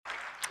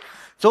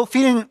So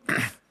vielen,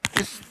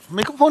 ist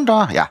Mikrofon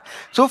da? Ja.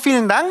 So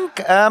vielen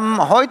Dank.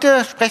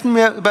 Heute sprechen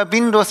wir über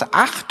Windows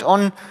 8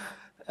 und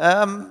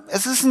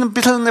es ist ein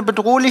bisschen eine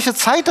bedrohliche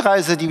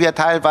Zeitreise, die wir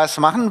teilweise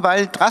machen,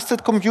 weil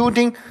Trusted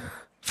Computing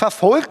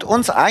verfolgt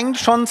uns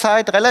eigentlich schon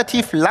seit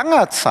relativ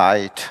langer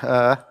Zeit.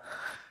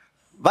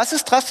 Was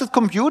ist Trusted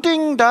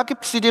Computing? Da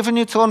gibt es die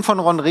Definition von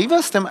Ron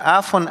Rivers, dem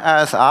R von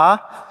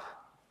RSA.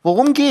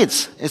 Worum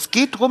geht's? Es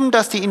geht darum,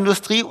 dass die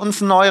Industrie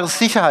uns ein neues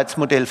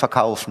Sicherheitsmodell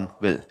verkaufen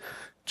will.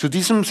 Zu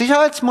diesem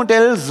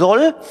Sicherheitsmodell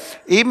soll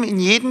eben in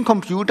jeden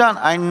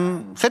Computer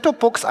ein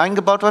Set-Top-Box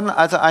eingebaut werden,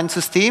 also ein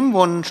System,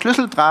 wo ein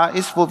Schlüssel dran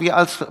ist, wo wir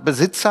als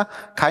Besitzer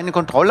keine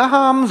Kontrolle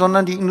haben,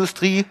 sondern die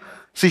Industrie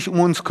sich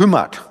um uns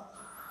kümmert.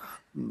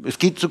 Es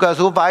geht sogar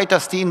so weit,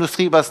 dass die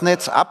Industrie übers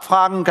Netz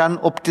abfragen kann,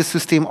 ob das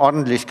System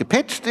ordentlich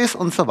gepatcht ist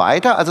und so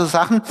weiter. Also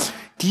Sachen,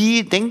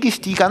 die, denke ich,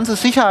 die ganze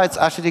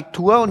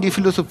Sicherheitsarchitektur und die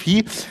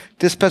Philosophie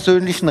des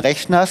persönlichen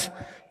Rechners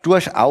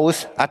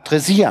durchaus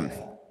adressieren.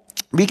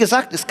 Wie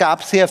gesagt, es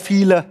gab sehr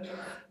viele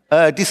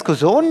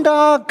Diskussionen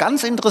da.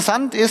 Ganz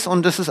interessant ist,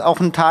 und das ist auch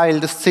ein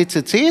Teil des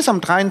CCCs, am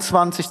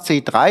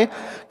 23C3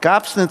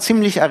 gab es eine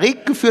ziemlich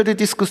erregt geführte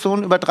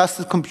Diskussion über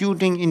Trusted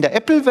Computing in der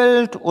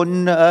Apple-Welt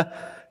und da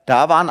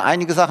waren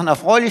einige Sachen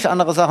erfreulich,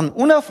 andere Sachen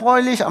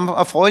unerfreulich. Am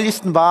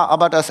erfreulichsten war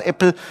aber, dass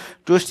Apple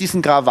durch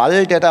diesen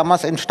Krawall, der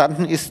damals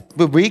entstanden ist,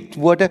 bewegt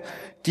wurde,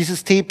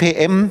 dieses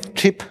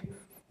TPM-Chip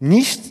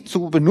nicht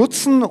zu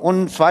benutzen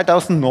und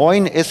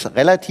 2009 es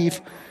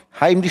relativ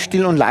heimlich,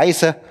 still und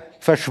leise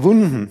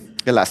verschwunden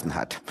gelassen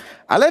hat.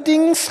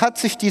 Allerdings hat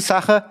sich die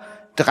Sache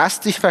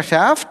drastisch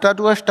verschärft,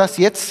 dadurch, dass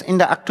jetzt in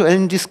der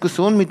aktuellen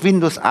Diskussion mit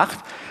Windows 8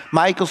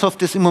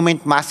 Microsoft es im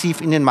Moment massiv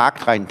in den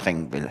Markt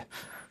reindrängen will.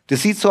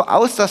 Das sieht so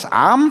aus, dass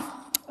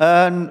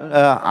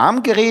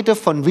ARM-Geräte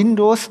von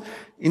Windows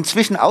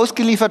inzwischen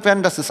ausgeliefert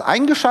werden, dass es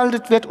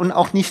eingeschaltet wird und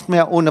auch nicht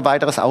mehr ohne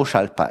weiteres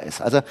ausschaltbar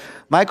ist. Also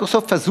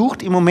Microsoft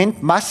versucht im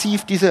Moment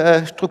massiv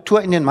diese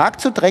Struktur in den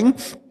Markt zu drängen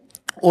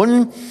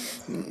und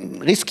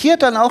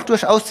riskiert dann auch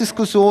durchaus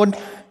Diskussionen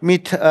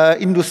mit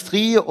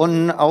Industrie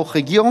und auch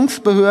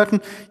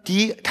Regierungsbehörden,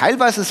 die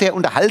teilweise sehr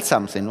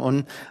unterhaltsam sind.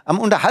 Und am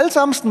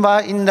unterhaltsamsten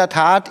war in der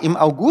Tat im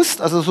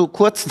August, also so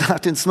kurz nach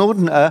den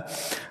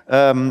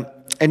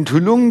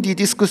Snowden-Enthüllungen, die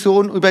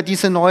Diskussion über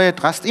diese neue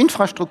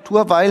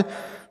Trust-Infrastruktur, weil,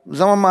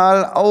 sagen wir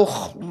mal,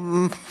 auch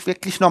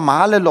wirklich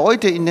normale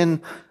Leute in den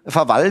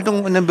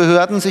Verwaltungen und den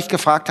Behörden sich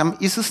gefragt haben,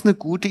 ist es eine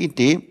gute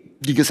Idee,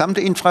 die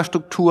gesamte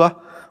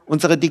Infrastruktur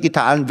unserer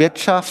digitalen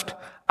Wirtschaft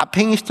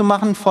abhängig zu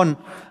machen von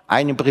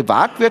einem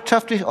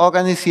privatwirtschaftlich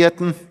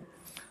organisierten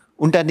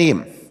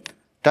Unternehmen,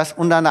 das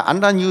unter einer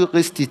anderen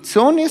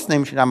Jurisdiktion ist,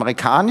 nämlich der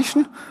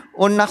amerikanischen.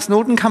 Und nach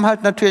Snowden kam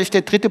halt natürlich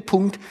der dritte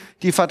Punkt,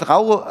 die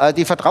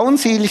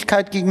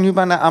Vertrauensseligkeit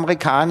gegenüber einer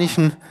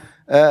amerikanischen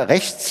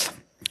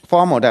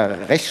Rechtsform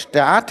oder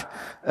Rechtsstaat,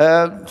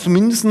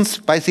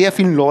 zumindest bei sehr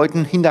vielen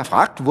Leuten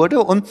hinterfragt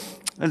wurde. Und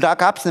da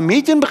gab es eine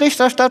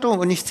Medienberichterstattung,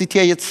 und ich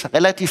zitiere jetzt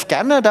relativ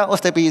gerne da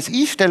aus der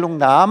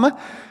BSI-Stellungnahme.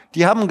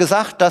 Die haben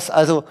gesagt, dass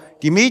also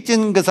die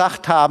Medien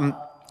gesagt haben,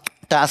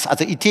 dass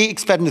also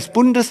IT-Experten des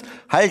Bundes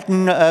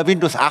halten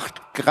Windows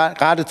 8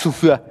 geradezu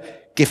für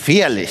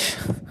gefährlich.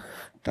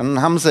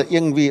 Dann haben sie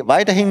irgendwie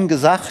weiterhin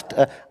gesagt,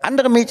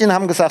 andere Medien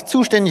haben gesagt,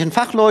 zuständigen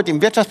Fachleute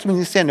im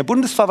Wirtschaftsministerium, der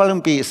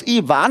Bundesverwaltung,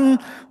 BSI, warnen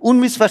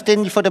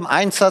unmissverständlich vor dem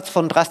Einsatz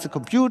von Trusted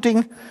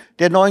Computing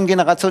der neuen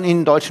Generation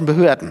in den deutschen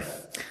Behörden.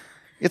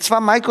 Jetzt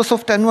war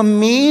Microsoft da nur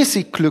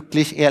mäßig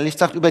glücklich, ehrlich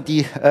gesagt, über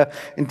die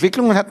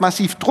Entwicklung und hat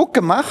massiv Druck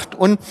gemacht.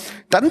 Und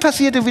dann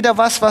passierte wieder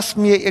was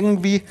mir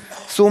irgendwie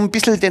so ein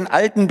bisschen den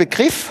alten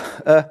Begriff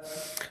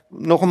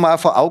noch einmal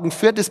vor Augen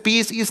führt. Das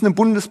BSI ist eine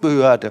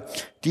Bundesbehörde,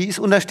 die ist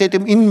unterstellt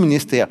dem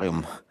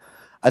Innenministerium.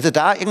 Also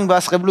da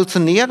irgendwas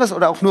Revolutionäres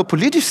oder auch nur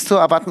Politisches zu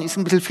erwarten, ist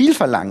ein bisschen viel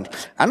verlangt.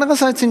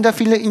 Andererseits sind da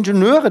viele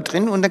Ingenieure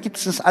drin und da gibt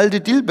es das alte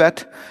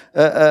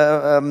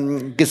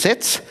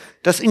Dilbert-Gesetz,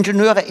 dass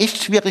Ingenieure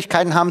echt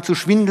Schwierigkeiten haben zu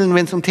schwindeln,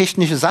 wenn es um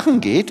technische Sachen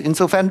geht.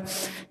 Insofern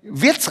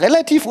wird's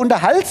relativ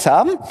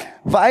unterhaltsam,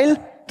 weil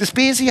das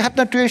BSI hat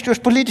natürlich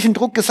durch politischen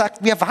Druck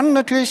gesagt, wir warnen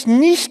natürlich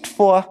nicht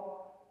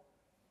vor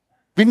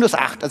Windows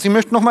 8. Also ich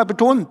möchte nochmal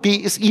betonen,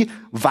 BSI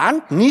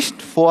warnt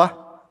nicht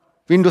vor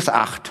Windows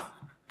 8.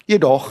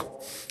 Jedoch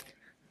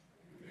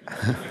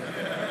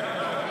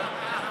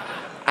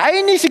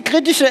einige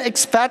kritische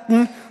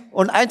Experten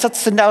und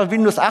Einsatzszenarien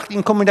Windows 8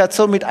 in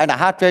Kombination mit einer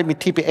Hardware mit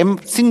TPM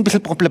sind ein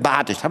bisschen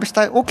problematisch. Habe ich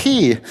da,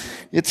 okay,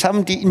 jetzt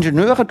haben die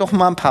Ingenieure doch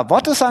mal ein paar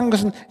Worte sagen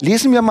müssen,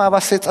 lesen wir mal,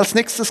 was jetzt als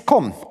nächstes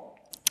kommt.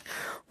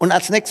 Und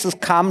als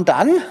nächstes kam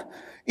dann,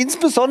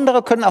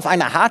 insbesondere können auf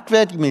einer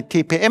Hardware, die mit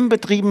TPM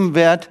betrieben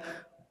wird,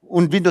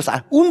 und Windows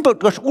 8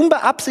 durch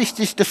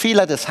unbeabsichtigte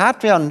Fehler des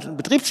Hardware- und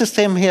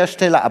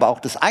Betriebssystemherstellers, aber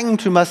auch des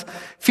Eigentümers,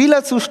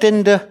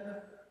 Fehlerzustände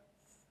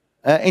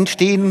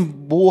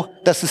entstehen, wo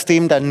das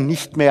System dann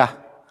nicht mehr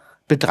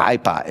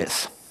betreibbar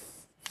ist.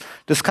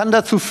 Das kann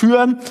dazu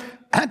führen,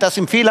 dass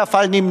im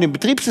Fehlerfall neben dem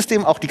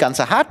Betriebssystem auch die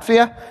ganze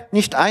Hardware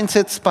nicht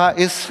einsetzbar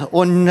ist.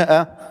 Und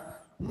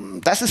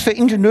das ist für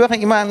Ingenieure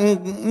immer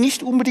ein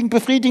nicht unbedingt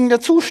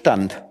befriedigender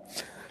Zustand.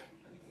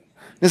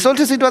 Eine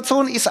solche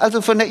Situation ist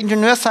also von der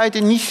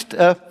Ingenieursseite nicht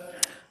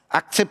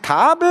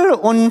akzeptabel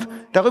und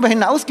darüber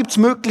hinaus gibt es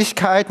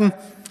Möglichkeiten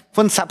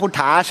von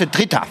Sabotage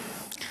Dritter.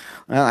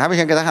 Und dann habe ich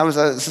ja gedacht,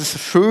 es ist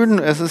schön,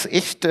 es ist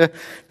echt,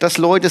 dass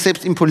Leute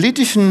selbst im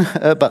politischen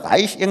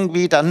Bereich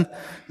irgendwie dann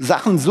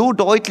Sachen so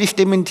deutlich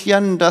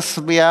dementieren,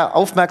 dass wer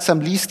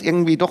aufmerksam liest,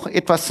 irgendwie doch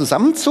etwas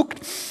zusammenzuckt.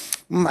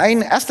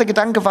 Mein erster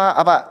Gedanke war,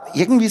 aber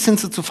irgendwie sind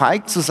sie zu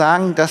feig zu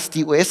sagen, dass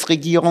die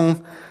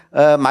US-Regierung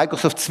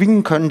Microsoft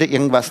zwingen könnte,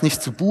 irgendwas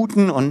nicht zu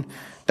booten, und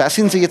da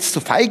sind sie jetzt zu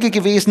feige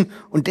gewesen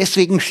und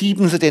deswegen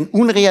schieben sie den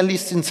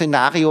unrealistischen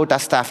Szenario,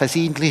 dass da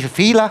versehentliche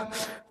Fehler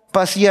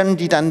passieren,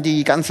 die dann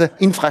die ganze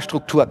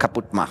Infrastruktur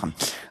kaputt machen.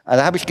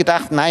 Also habe ich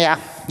gedacht, naja,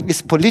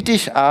 ist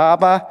politisch,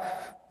 aber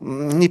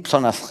nicht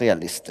besonders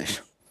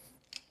realistisch.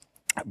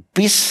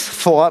 Bis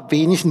vor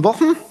wenigen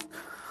Wochen,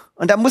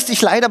 und da musste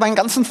ich leider meinen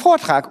ganzen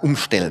Vortrag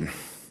umstellen.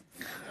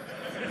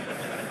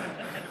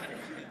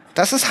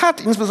 Das ist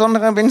hart,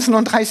 insbesondere wenn es nur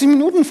ein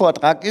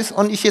 30-Minuten-Vortrag ist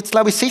und ich jetzt,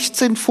 glaube ich,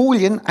 16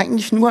 Folien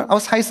eigentlich nur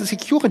aus heiße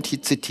Security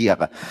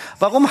zitiere.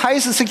 Warum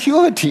heiße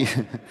Security?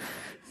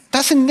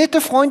 Das sind nette,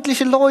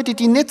 freundliche Leute,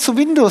 die nicht zu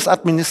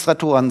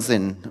Windows-Administratoren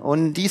sind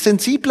und die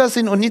sensibler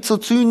sind und nicht so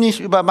zynisch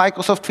über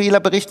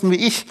Microsoft-Fehler berichten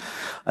wie ich.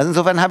 Also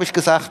insofern habe ich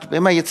gesagt,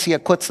 wenn wir jetzt hier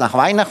kurz nach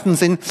Weihnachten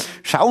sind,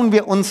 schauen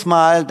wir uns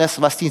mal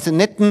das, was diese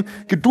netten,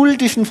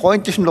 geduldigen,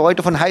 freundlichen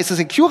Leute von heiße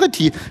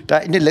Security da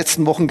in den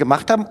letzten Wochen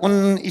gemacht haben.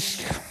 Und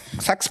ich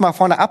sag's mal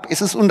vorne ab,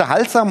 es ist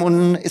unterhaltsam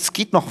und es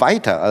geht noch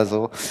weiter.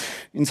 Also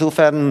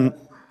insofern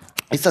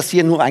ist das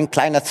hier nur ein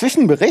kleiner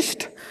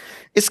Zwischenbericht.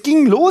 Es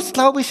ging los,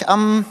 glaube ich,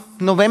 am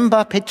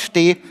November Patch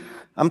Day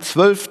am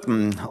 12.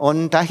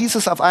 Und da hieß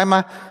es auf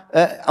einmal,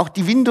 auch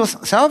die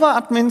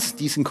Windows-Server-Admins,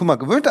 die sind Kummer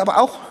gewöhnt, aber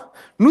auch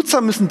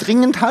Nutzer müssen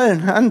dringend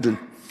handeln.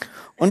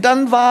 Und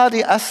dann war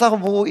die erste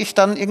Sache, wo ich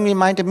dann irgendwie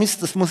meinte,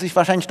 Mist, das muss ich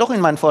wahrscheinlich doch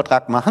in meinen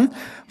Vortrag machen,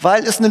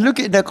 weil es eine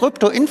Lücke in der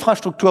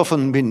Krypto-Infrastruktur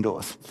von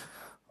Windows.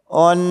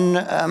 Und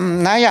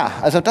naja,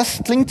 also das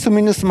klingt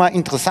zumindest mal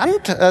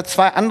interessant.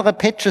 Zwei andere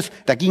Patches,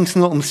 da ging es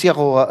nur um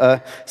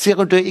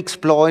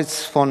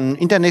Zero-Day-Exploits von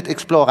Internet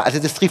Explorer. Also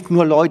das trifft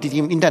nur Leute, die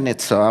im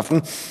Internet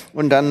surfen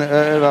und dann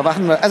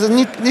überwachen wir. Also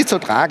nicht so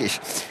tragisch.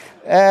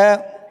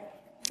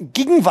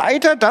 Ging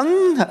weiter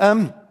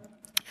dann,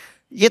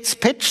 jetzt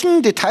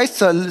patchen, Details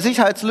zur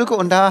Sicherheitslücke,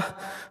 und da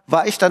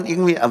war ich dann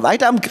irgendwie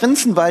weiter am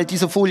Grinsen, weil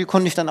diese Folie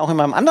konnte ich dann auch in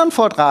meinem anderen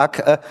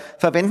Vortrag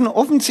verwenden.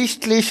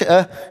 Offensichtlich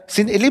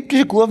sind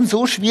elliptische Kurven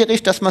so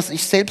schwierig, dass man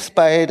sich selbst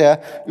bei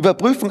der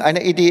Überprüfung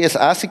einer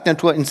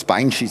EDSA-Signatur ins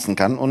Bein schießen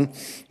kann. Und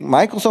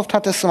Microsoft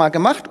hat das mal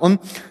gemacht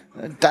und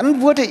dann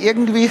wurde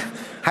irgendwie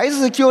heiße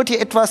Security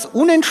etwas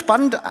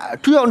unentspannt,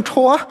 Tür und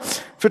Tor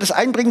für das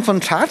Einbringen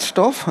von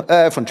Schadcode.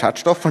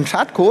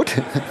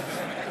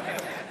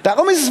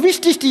 Darum ist es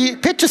wichtig, die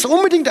Patches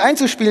unbedingt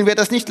einzuspielen. Wer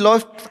das nicht,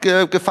 läuft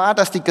Gefahr,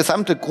 dass die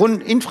gesamte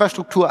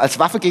Grundinfrastruktur als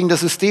Waffe gegen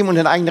das System und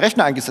den eigenen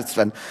Rechner eingesetzt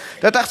werden.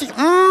 Da dachte ich,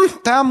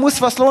 da muss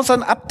was los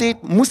sein.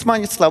 Update muss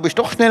man jetzt, glaube ich,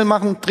 doch schnell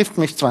machen. Trifft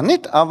mich zwar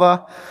nicht,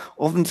 aber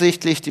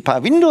offensichtlich die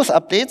paar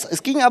Windows-Updates.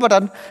 Es ging aber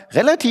dann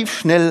relativ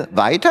schnell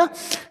weiter.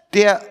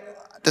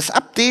 Das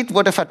Update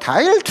wurde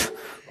verteilt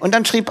und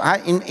dann schrieb,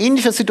 in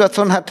ähnlicher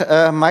Situation hat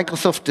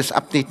Microsoft das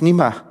Update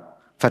nimmer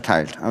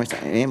verteilt. Aber ich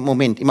sage,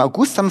 Moment, im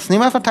August haben sie es nicht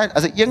mehr verteilt.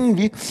 Also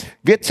irgendwie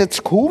wird es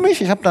jetzt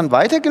komisch. Ich habe dann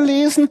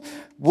weitergelesen,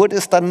 wurde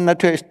es dann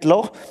natürlich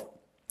noch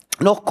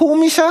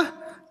komischer.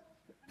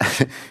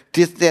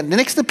 Der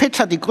nächste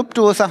Patch hat die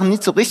Krypto-Sachen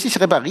nicht so richtig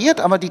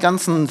repariert, aber die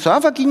ganzen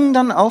Server gingen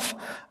dann auf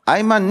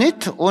einmal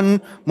nicht.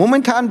 Und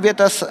momentan wird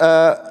das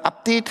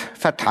Update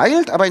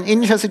verteilt, aber in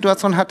ähnlicher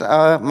Situation hat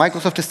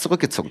Microsoft es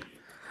zurückgezogen.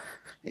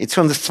 Jetzt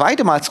schon das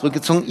zweite Mal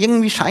zurückgezogen.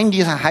 Irgendwie scheinen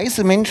diese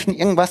heiße Menschen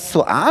irgendwas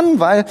zu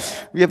ahnen, weil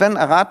wir werden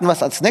erraten,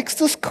 was als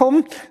nächstes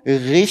kommt.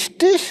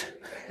 Richtig,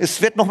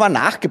 es wird nochmal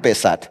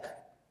nachgebessert.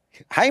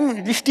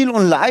 Heimlich, still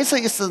und leise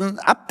ist ein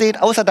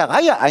Update außer der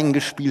Reihe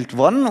eingespielt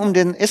worden, um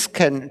den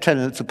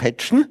S-Channel zu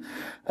patchen.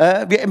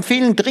 Wir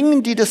empfehlen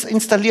dringend, die das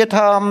installiert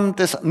haben,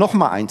 das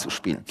nochmal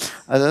einzuspielen.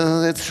 Also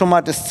das ist jetzt schon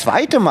mal das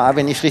zweite Mal,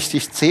 wenn ich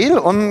richtig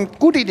zähle. Und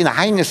gute Idee,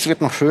 nein, es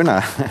wird noch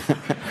schöner.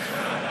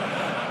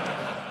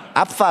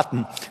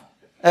 Abwarten.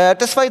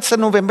 Das war jetzt der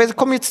November. Wir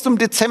kommen jetzt zum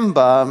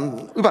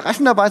Dezember.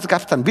 Überraschenderweise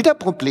gab es dann wieder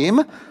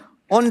Probleme.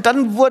 Und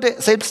dann wurde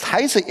selbst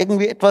heiße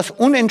irgendwie etwas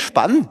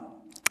unentspannt,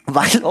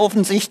 weil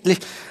offensichtlich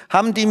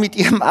haben die mit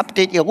ihrem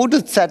Update ihr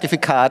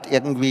Root-Zertifikat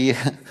irgendwie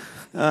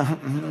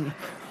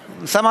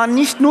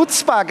nicht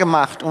nutzbar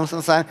gemacht, um es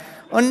zu sagen.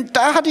 Und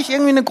da hatte ich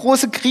irgendwie eine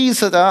große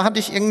Krise. Da hatte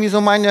ich irgendwie so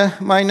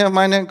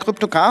meine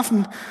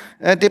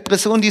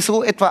Kryptografen-Depression, die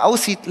so etwa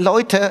aussieht.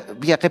 Leute,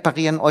 wir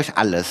reparieren euch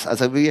alles.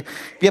 Also wir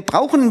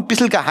brauchen ein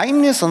bisschen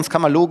Geheimnis, sonst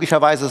kann man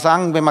logischerweise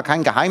sagen, wenn man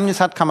kein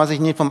Geheimnis hat, kann man sich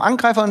nicht vom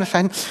Angreifer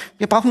unterscheiden.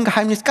 Wir brauchen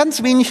Geheimnis,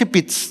 ganz wenige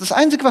Bits. Das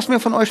Einzige, was mir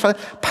von euch fällt,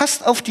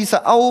 passt auf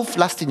diese auf,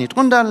 lasst die nicht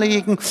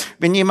runterlegen.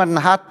 Wenn jemand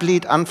eine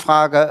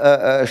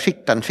Heartbleed-Anfrage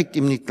schickt, dann schickt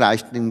ihm nicht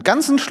gleich den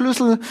ganzen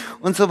Schlüssel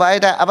und so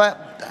weiter, aber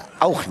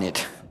auch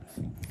nicht.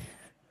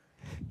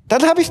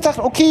 Dann habe ich gedacht,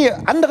 okay,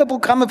 andere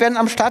Programme werden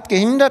am Start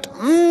gehindert.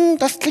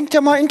 Das klingt ja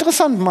mal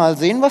interessant, mal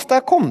sehen, was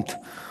da kommt.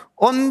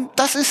 Und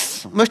das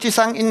ist, möchte ich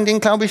sagen, in den,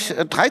 glaube ich,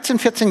 13,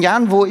 14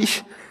 Jahren, wo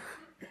ich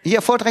hier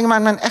Vorträge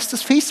mache, mein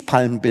erstes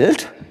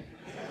Facepalm-Bild.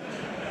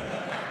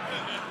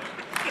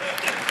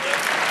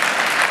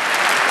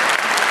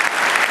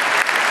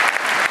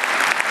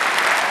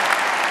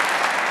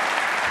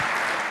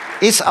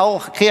 Ist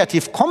auch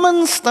Creative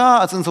Commons da,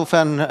 also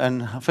insofern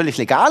ein völlig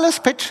legales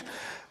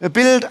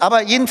Patch-Bild,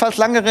 aber jedenfalls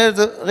lange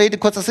Rede,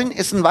 kurzer Sinn,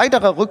 ist ein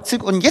weiterer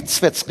Rückzug und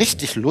jetzt wird's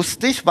richtig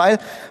lustig, weil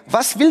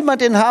was will man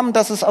denn haben,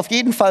 dass es auf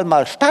jeden Fall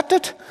mal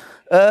startet?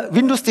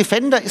 Windows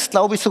Defender ist,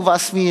 glaube ich,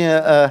 sowas wie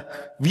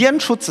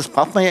Virenschutz, das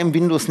braucht man ja im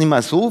Windows nicht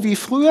mehr so wie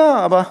früher,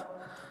 aber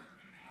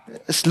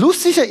das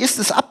Lustige ist,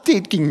 das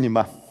Update ging nicht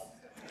mehr.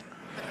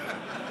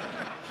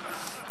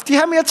 Die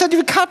haben ihr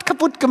Zertifikat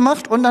kaputt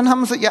gemacht und dann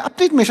haben sie ihr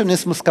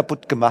Update-Mechanismus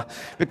kaputt gemacht.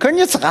 Wir können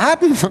jetzt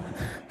raten,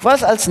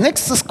 was als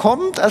nächstes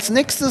kommt. Als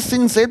nächstes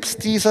sind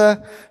selbst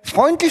diese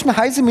freundlichen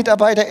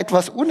Heise-Mitarbeiter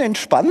etwas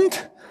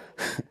unentspannt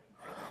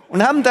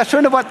und haben das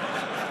schöne Wort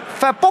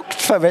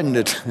verbockt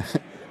verwendet.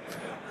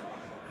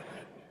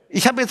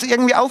 Ich habe jetzt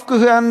irgendwie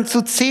aufgehört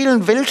zu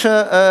zählen,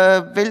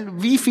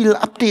 wie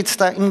viele Updates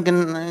da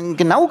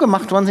genau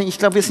gemacht worden sind. Ich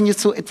glaube, wir sind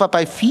jetzt so etwa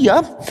bei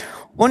 4.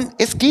 Und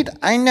es geht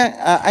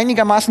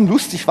einigermaßen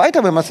lustig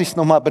weiter, wenn man sich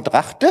nochmal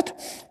betrachtet.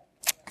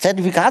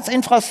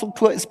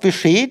 Zertifikatsinfrastruktur ist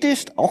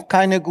beschädigt, auch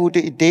keine gute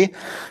Idee.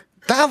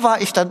 Da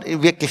war ich dann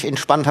wirklich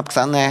entspannt, habe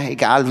gesagt, naja,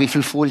 egal wie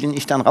viel Folien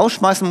ich dann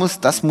rausschmeißen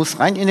muss, das muss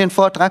rein in den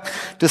Vortrag.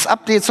 Das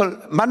Update soll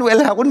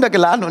manuell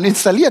heruntergeladen und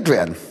installiert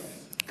werden.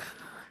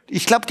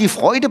 Ich glaube, die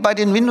Freude bei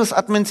den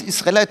Windows-Admins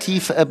ist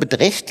relativ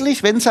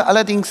beträchtlich, wenn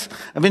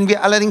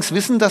wir allerdings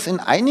wissen, dass in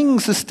einigen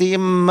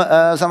Systemen,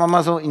 sagen wir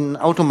mal so, in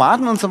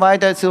Automaten und so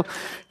weiter, so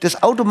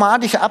das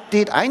automatische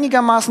Update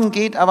einigermaßen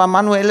geht, aber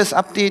manuelles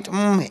Update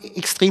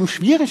extrem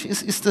schwierig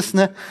ist das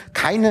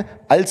keine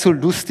allzu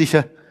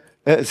lustige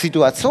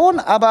Situation,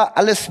 aber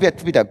alles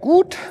wird wieder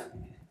gut.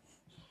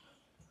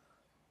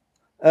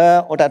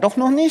 Oder doch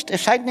noch nicht.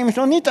 Es scheint nämlich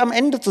noch nicht am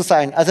Ende zu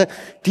sein. Also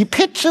die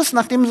Patches,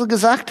 nachdem sie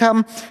gesagt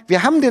haben,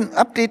 wir haben den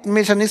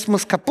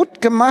Update-Mechanismus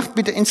kaputt gemacht,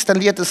 bitte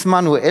installiert es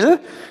manuell,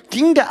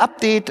 ging der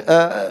Update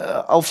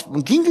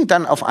ging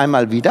dann auf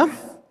einmal wieder.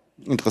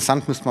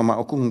 Interessant, müssen wir mal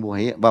auch gucken,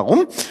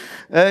 warum.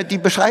 Die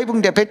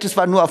Beschreibung der Patches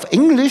war nur auf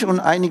Englisch und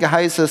einige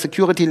heiße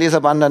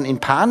Security-Leser waren dann in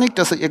Panik,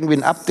 dass sie irgendwie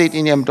ein Update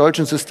in ihrem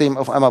deutschen System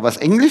auf einmal was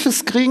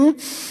Englisches kriegen.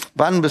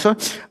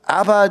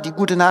 Aber die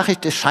gute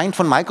Nachricht, es scheint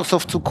von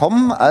Microsoft zu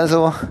kommen,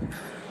 also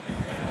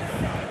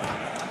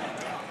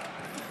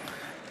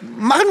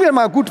machen wir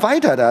mal gut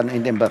weiter dann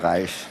in dem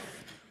Bereich.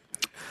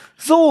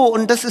 So,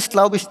 und das ist,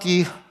 glaube ich,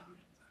 die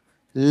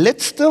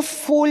letzte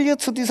Folie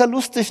zu dieser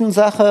lustigen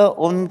Sache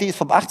und die ist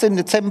vom 18.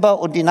 Dezember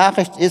und die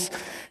Nachricht ist,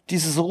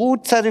 dieses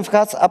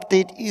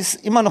Root-Zertifikatsupdate ist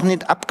immer noch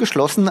nicht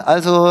abgeschlossen,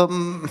 also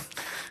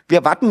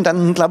wir warten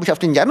dann, glaube ich, auf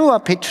den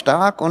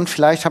Januar-Patch-Tag und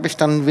vielleicht habe ich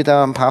dann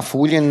wieder ein paar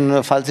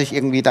Folien, falls ich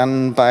irgendwie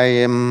dann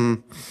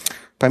beim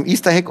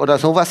Easter Hack oder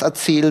sowas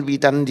erzähle, wie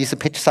dann diese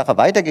Patch-Sache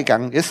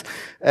weitergegangen ist,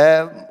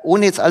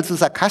 ohne jetzt allzu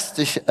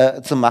sarkastisch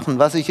zu machen.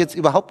 Was ich jetzt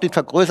überhaupt nicht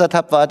vergrößert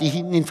habe, war die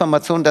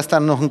Information, dass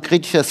dann noch ein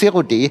kritischer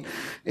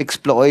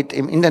Zero-Day-Exploit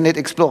im Internet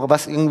Explorer,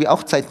 was irgendwie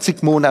auch seit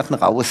zig Monaten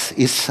raus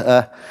ist,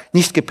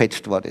 nicht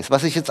gepatcht worden ist.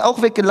 Was ich jetzt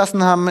auch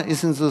weggelassen habe,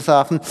 ist in so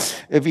Sachen,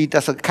 wie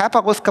dass sie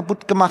Kerberos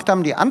kaputt gemacht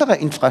haben, die andere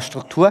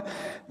Infrastruktur.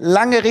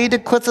 Lange Rede,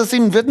 kurzer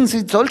Sinn, würden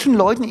Sie solchen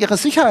Leuten ihre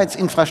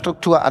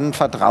Sicherheitsinfrastruktur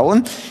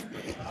anvertrauen?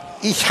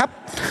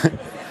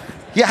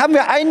 Hier haben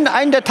wir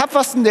einen der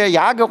tapfersten, der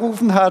Ja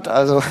gerufen hat.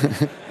 Also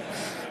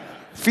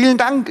vielen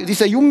Dank,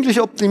 dieser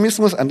jugendliche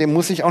Optimismus, an dem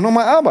muss ich auch noch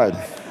mal arbeiten.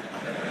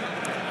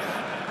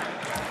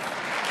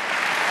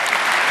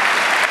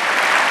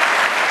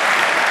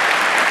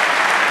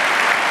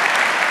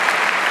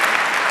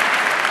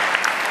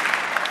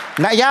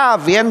 Naja,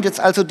 während jetzt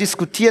also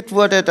diskutiert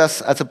wurde,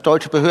 dass also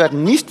deutsche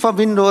Behörden nicht vor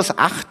Windows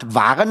 8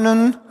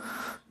 warnen,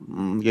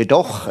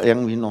 jedoch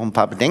irgendwie noch ein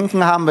paar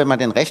Bedenken haben, wenn man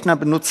den Rechner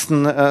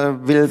benutzen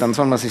will, dann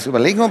soll man sich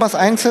überlegen, ob man es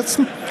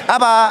einsetzen.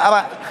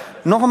 Aber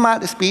noch einmal,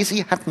 das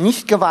BSI hat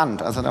nicht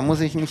gewarnt. Also da muss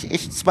ich mich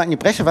echt zwar in die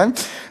Bresche fallen.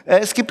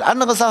 Es gibt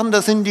andere Sachen,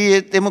 da sind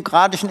die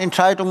demokratischen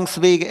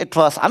Entscheidungswege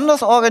etwas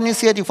anders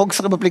organisiert. Die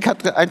Volksrepublik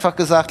hat einfach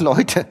gesagt,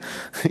 Leute,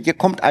 ihr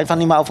kommt einfach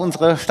nicht mehr auf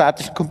unsere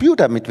staatlichen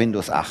Computer mit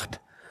Windows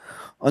 8.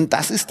 Und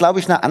das ist, glaube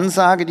ich, eine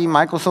Ansage, die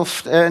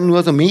Microsoft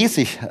nur so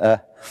mäßig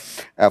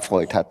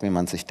erfreut hat, wie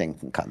man sich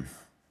denken kann.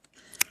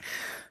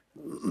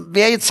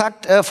 Wer jetzt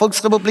sagt,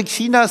 Volksrepublik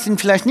China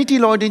sind vielleicht nicht die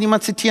Leute, die man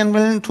zitieren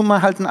will, tun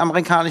wir halt einen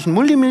amerikanischen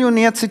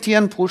Multimillionär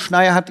zitieren. Paul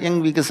Schneier hat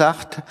irgendwie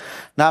gesagt,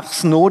 nach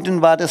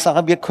Snowden war das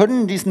Sache, wir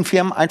können diesen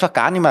Firmen einfach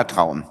gar nicht mehr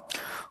trauen.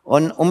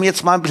 Und um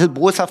jetzt mal ein bisschen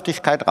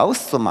Boshaftigkeit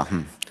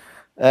rauszumachen,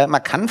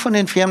 man kann von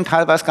den Firmen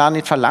teilweise gar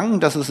nicht verlangen,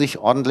 dass sie sich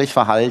ordentlich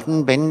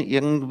verhalten, wenn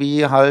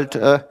irgendwie halt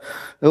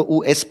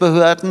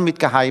US-Behörden mit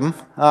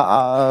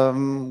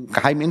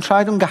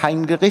Geheimentscheidungen,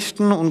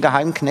 Geheimgerichten und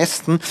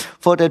Geheimknästen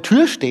vor der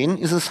Tür stehen,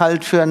 ist es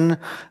halt für einen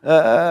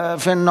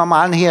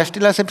normalen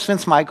Hersteller, selbst wenn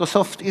es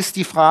Microsoft ist,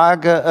 die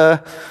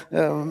Frage,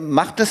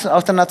 macht es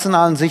aus der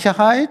nationalen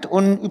Sicherheit?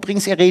 Und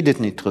übrigens, ihr redet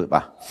nicht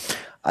drüber.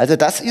 Also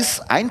das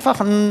ist einfach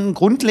ein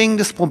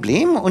grundlegendes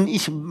Problem und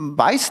ich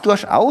weiß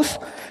durchaus,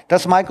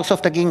 dass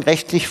Microsoft dagegen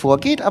rechtlich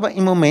vorgeht, aber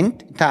im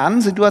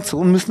momentanen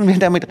Situation müssen wir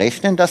damit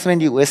rechnen, dass wenn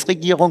die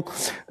US-Regierung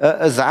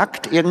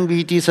sagt,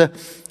 irgendwie diese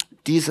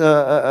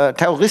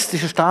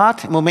terroristische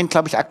Staat, im Moment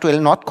glaube ich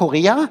aktuell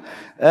Nordkorea,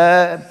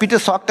 bitte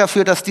sorgt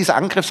dafür, dass diese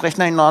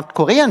Angriffsrechner in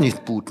Nordkorea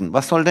nicht booten.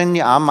 Was soll denn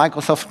die armen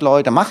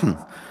Microsoft-Leute machen?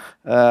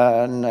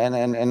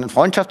 Ein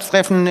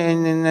Freundschaftstreffen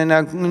in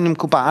einem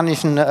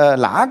kubanischen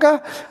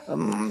Lager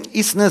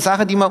ist eine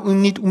Sache, die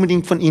man nicht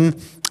unbedingt von ihnen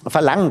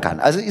verlangen kann.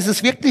 Also ist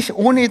es wirklich,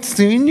 ohne jetzt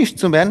zynisch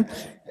zu werden,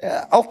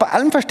 auch bei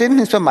allem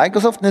Verständnis für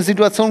Microsoft eine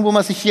Situation, wo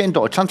man sich hier in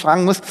Deutschland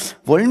fragen muss,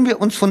 wollen wir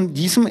uns von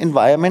diesem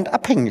Environment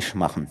abhängig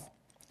machen?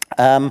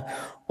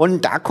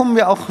 Und da kommen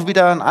wir auch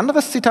wieder ein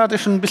anderes Zitat, das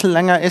schon ein bisschen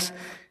länger ist.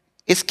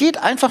 Es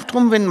geht einfach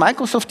darum, wenn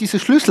Microsoft diese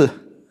Schlüssel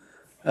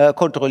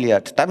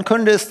kontrolliert, dann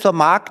könnte es zur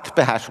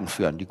Marktbeherrschung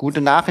führen. Die gute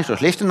Nachricht oder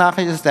schlechte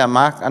Nachricht ist, der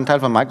Marktanteil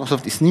von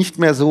Microsoft ist nicht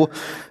mehr so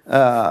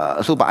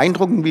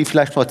beeindruckend wie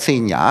vielleicht vor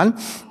 10 Jahren.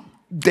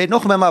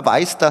 Dennoch, wenn man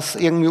weiß, dass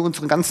irgendwie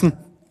unsere ganzen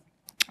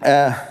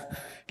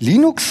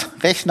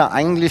Linux-Rechner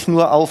eigentlich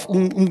nur auf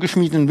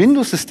umgeschmiedeten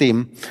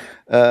Windows-Systemen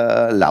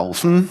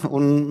laufen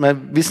und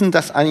wir wissen,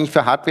 dass eigentlich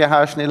für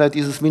Hardwarehersteller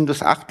dieses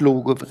Windows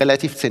 8-Logo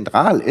relativ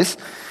zentral ist,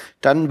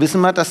 dann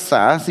wissen wir, dass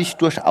da sich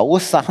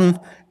durchaus Sachen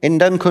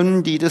ändern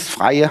können, die das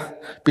freie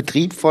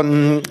Betrieb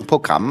von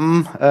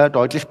Programmen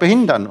deutlich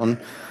behindern. Und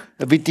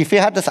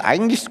Wittifee hat das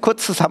eigentlich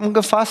kurz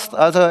zusammengefasst.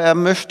 Also er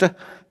möchte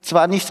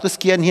zwar nicht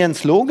riskieren, hier einen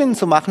Slogan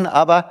zu machen,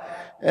 aber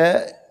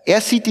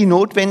er sieht die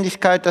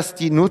Notwendigkeit, dass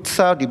die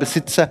Nutzer, die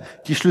Besitzer,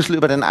 die Schlüssel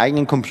über den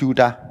eigenen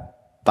Computer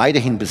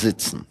weiterhin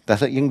besitzen. Dass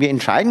sie irgendwie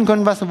entscheiden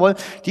können, was sie wollen.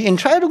 Die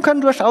Entscheidung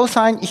kann durchaus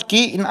sein, ich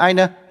gehe in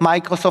eine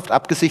Microsoft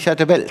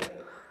abgesicherte Welt.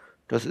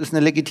 Das ist eine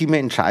legitime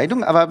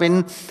Entscheidung, aber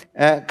wenn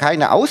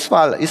keine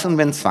Auswahl ist und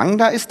wenn Zwang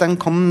da ist, dann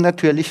kommen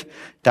natürlich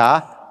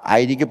da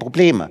einige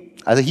Probleme.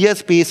 Also hier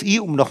ist BSI,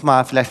 um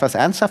nochmal vielleicht was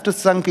Ernsthaftes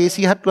zu sagen,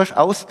 BSI hat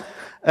durchaus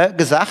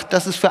gesagt,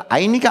 dass es für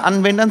einige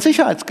Anwender ein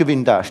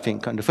Sicherheitsgewinn dastehen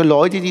könnte. Für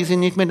Leute, die sich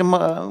nicht mehr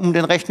um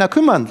den Rechner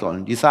kümmern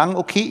sollen. Die sagen,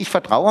 okay, ich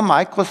vertraue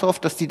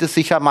Microsoft, dass die das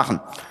sicher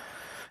machen.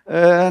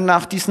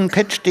 Nach diesen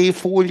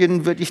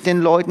Patch-Day-Folien würde ich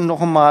den Leuten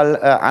noch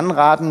einmal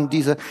anraten,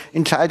 diese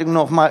Entscheidung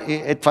noch mal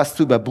etwas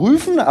zu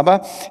überprüfen.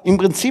 Aber im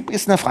Prinzip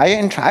ist eine freie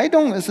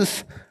Entscheidung. Es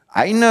ist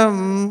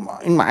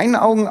in meinen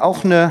Augen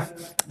auch eine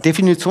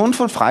Definition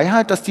von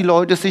Freiheit, dass die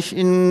Leute sich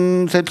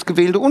in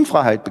selbstgewählte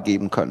Unfreiheit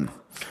begeben können.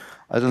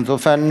 Also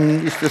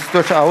insofern ist es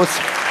durchaus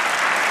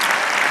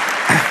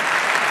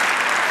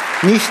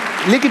nicht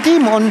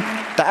legitim. Und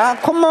da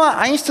kommen wir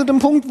eigentlich zu dem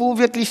Punkt, wo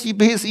wirklich die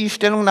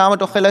BSI-Stellungnahme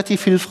doch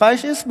relativ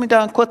hilfreich ist mit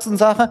der kurzen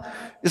Sache.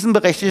 Ist ein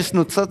berechtigtes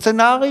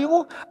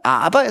Nutzerszenario,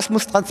 aber es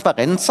muss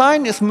transparent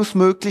sein, es muss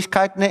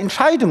Möglichkeiten, eine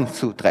Entscheidung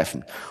zu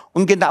treffen.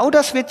 Und genau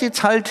das wird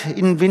jetzt halt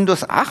in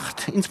Windows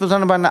 8,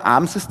 insbesondere bei einem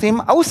ARM-System,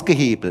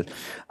 ausgehebelt.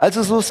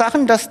 Also so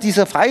Sachen, dass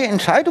diese freie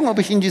Entscheidung, ob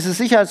ich in diese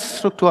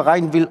Sicherheitsstruktur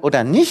rein will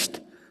oder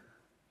nicht,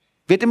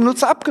 wird dem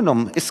Nutzer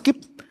abgenommen. Es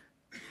gibt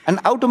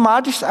ein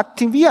automatisches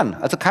Aktivieren,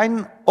 also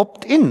kein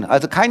Opt-in,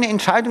 also keine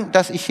Entscheidung,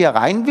 dass ich hier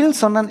rein will,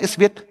 sondern es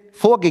wird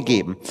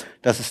vorgegeben,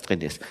 dass es drin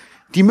ist.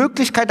 Die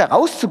Möglichkeit, da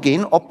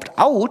rauszugehen,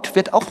 Opt-out,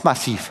 wird auch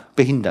massiv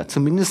behindert.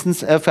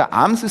 Zumindest für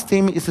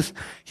ARM-Systeme ist es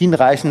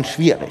hinreichend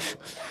schwierig.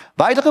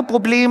 Weitere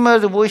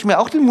Probleme, wo ich mir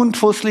auch den Mund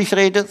fusselig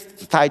rede,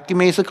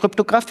 zeitgemäße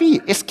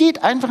Kryptographie. Es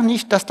geht einfach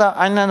nicht, dass da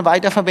eine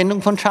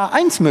Weiterverwendung von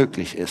SHA-1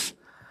 möglich ist.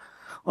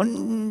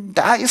 Und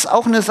da ist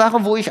auch eine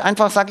Sache, wo ich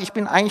einfach sage, ich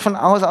bin eigentlich von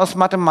aus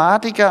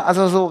Mathematiker,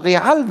 also so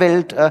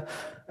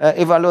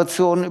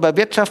Realwelt-Evaluationen über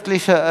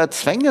wirtschaftliche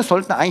Zwänge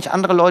sollten eigentlich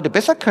andere Leute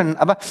besser können.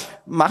 Aber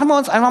machen wir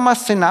uns einfach mal ein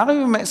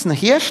Szenario, man ist ein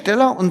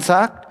Hersteller und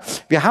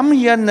sagt, wir haben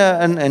hier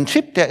einen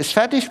Chip, der ist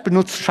fertig,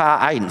 benutzt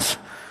SHA-1.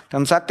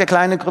 Dann sagt der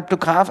kleine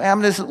Kryptograph,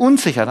 das ist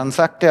unsicher. Dann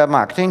sagt der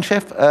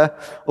Marketingchef,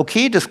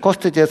 okay, das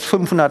kostet jetzt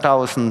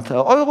 500.000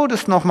 €,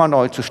 das nochmal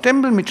neu zu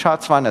stempeln mit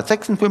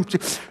SHA-256.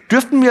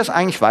 Dürften wir es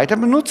eigentlich weiter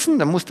benutzen?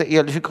 Dann muss der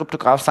ehrliche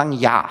Kryptograph sagen,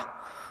 ja.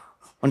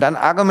 Und dann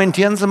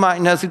argumentieren Sie mal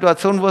in der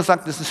Situation, wo er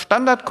sagt, das ist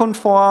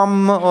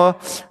standardkonform,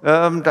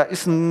 da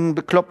ist ein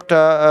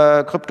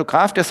bekloppter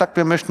Kryptograph, der sagt,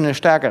 wir möchten eine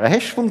stärkere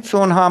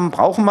Hash-Funktion haben,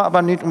 brauchen wir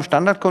aber nicht, um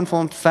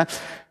standardkonform zu sein.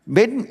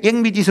 Wenn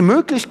irgendwie diese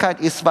Möglichkeit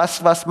ist,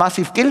 was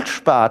massiv Geld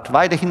spart,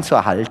 weiterhin zu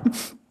erhalten,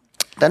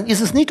 dann ist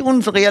es nicht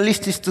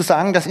unrealistisch zu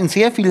sagen, dass in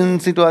sehr vielen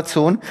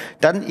Situationen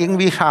dann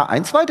irgendwie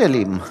SHA-1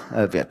 weiterleben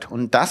wird.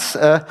 Und das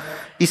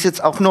ist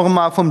jetzt auch noch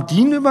mal vom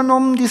DIN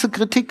übernommen, diese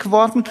Kritik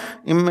worden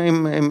im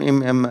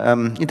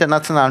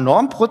internationalen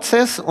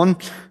Normprozess. Und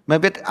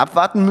man wird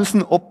abwarten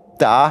müssen, ob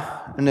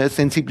da eine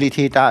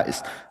Sensibilität da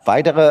ist.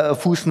 Weitere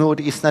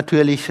Fußnote ist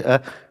natürlich,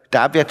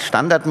 da wird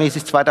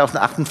standardmäßig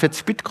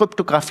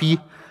 2048-Bit-Kryptographie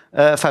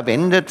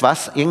verwendet,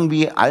 was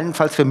irgendwie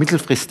allenfalls für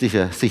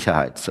mittelfristige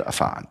Sicherheit zu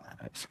erfahren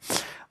ist.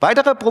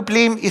 Weiterer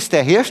Problem ist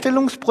der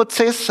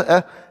Herstellungsprozess.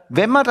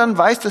 Wenn man dann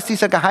weiß, dass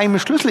dieser geheime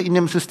Schlüssel in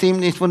dem System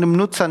nicht von dem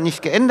Nutzer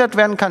nicht geändert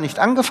werden kann, nicht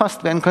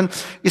angefasst werden kann,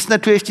 ist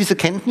natürlich diese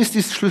Kenntnis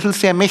dieses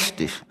Schlüssels sehr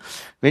mächtig.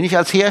 Wenn ich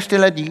als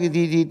Hersteller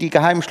die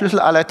geheimen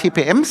Schlüssel aller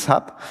TPMs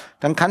habe,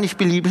 dann kann ich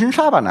beliebigen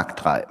Schabernack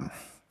treiben.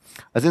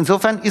 Also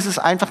insofern ist es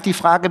einfach die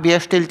Frage,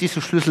 wer stellt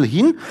diese Schlüssel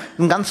hin?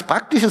 Ein ganz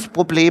praktisches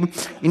Problem.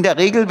 In der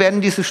Regel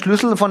werden diese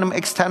Schlüssel von einem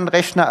externen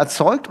Rechner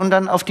erzeugt und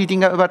dann auf die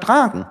Dinger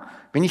übertragen.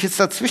 Wenn ich jetzt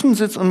dazwischen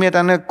sitze und mir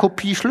dann eine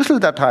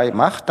Kopie-Schlüsseldatei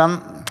mache,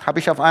 dann habe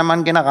ich auf einmal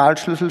einen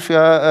Generalschlüssel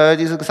für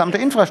diese gesamte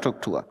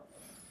Infrastruktur.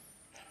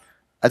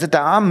 Also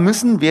da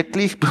müssen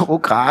wirklich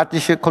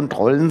bürokratische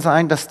Kontrollen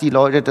sein, dass die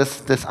Leute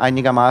das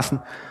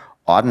einigermaßen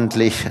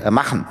ordentlich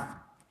machen.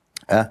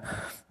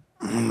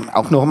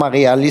 Auch noch mal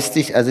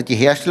realistisch, also die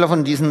Hersteller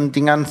von diesen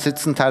Dingern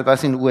sitzen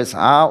teilweise in den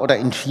USA oder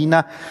in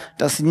China.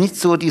 Das sind nicht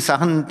so die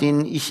Sachen,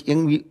 denen ich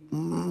irgendwie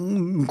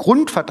ein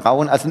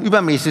Grundvertrauen, also ein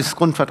übermäßiges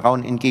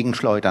Grundvertrauen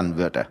entgegenschleudern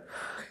würde.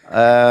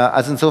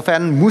 Also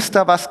insofern muss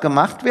da was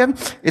gemacht werden.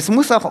 Es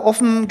muss auch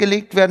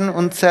offengelegt werden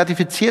und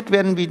zertifiziert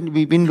werden,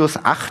 wie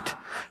Windows 8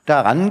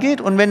 da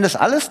rangeht. Und wenn das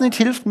alles nicht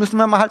hilft, müssen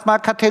wir halt mal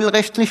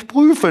kartellrechtlich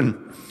prüfen,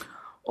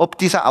 ob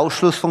dieser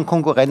Ausschluss von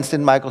Konkurrenz,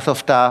 den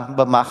Microsoft da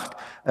macht,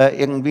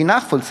 irgendwie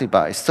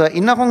nachvollziehbar ist. Zur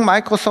Erinnerung,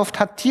 Microsoft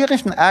hat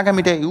tierischen Ärger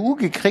mit der EU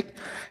gekriegt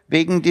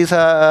wegen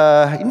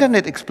dieser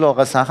Internet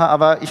Explorer-Sache,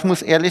 aber ich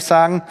muss ehrlich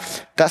sagen,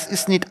 das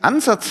ist nicht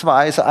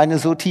ansatzweise eine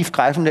so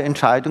tiefgreifende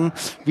Entscheidung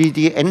wie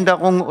die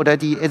Änderung oder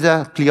die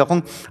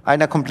Etablierung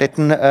einer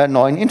kompletten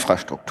neuen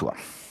Infrastruktur.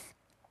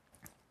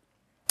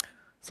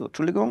 So,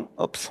 Entschuldigung,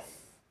 ups.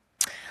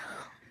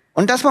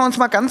 Und dass wir uns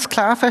mal ganz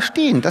klar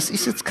verstehen, das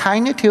ist jetzt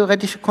keine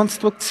theoretische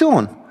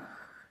Konstruktion.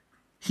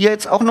 Hier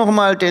jetzt auch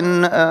nochmal den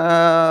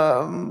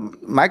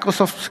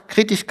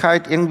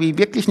Microsoft-Kritischkeit irgendwie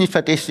wirklich nicht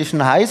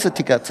verdächtigen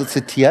Heise-Ticker zu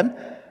zitieren.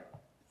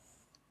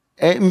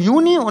 Im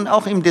Juni und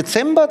auch im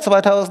Dezember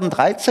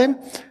 2013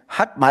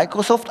 hat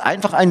Microsoft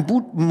einfach ein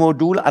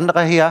Bootmodul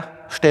anderer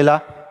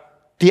Hersteller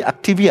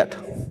deaktiviert.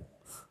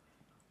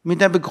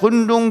 Mit der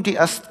Begründung, die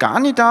erst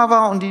gar nicht da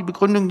war und die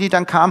Begründung, die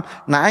dann kam,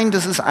 nein,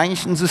 das ist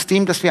eigentlich ein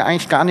System, das wir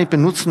eigentlich gar nicht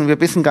benutzen, wir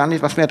wissen gar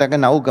nicht, was wir da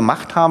genau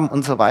gemacht haben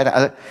und so weiter.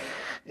 Also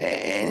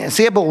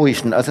sehr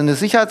beruhigend. Also eine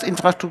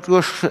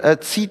Sicherheitsinfrastruktur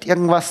zieht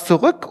irgendwas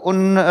zurück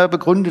und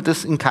begründet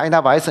es in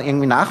keiner Weise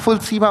irgendwie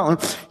nachvollziehbar. Und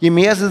je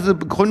mehr sie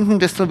begründen,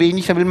 desto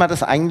weniger will man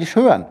das eigentlich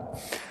hören.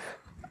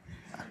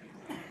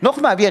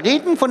 Nochmal, wir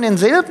reden von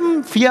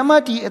denselben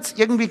Firma, die jetzt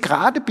irgendwie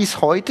gerade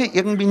bis heute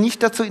irgendwie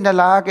nicht dazu in der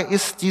Lage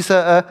ist,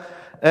 diese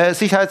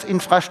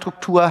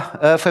Sicherheitsinfrastruktur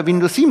für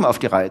Windows 7 auf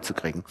die Reihe zu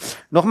kriegen.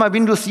 Nochmal,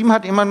 Windows 7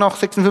 hat immer noch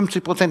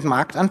 56%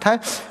 Marktanteil.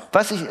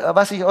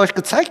 Was ich euch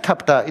gezeigt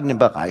habe da in dem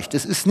Bereich,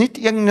 das ist nicht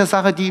irgendeine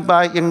Sache, die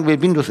bei irgendwie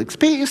Windows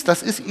XP ist,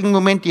 das ist im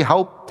Moment die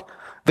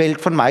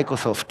Hauptwelt von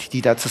Microsoft,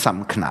 die da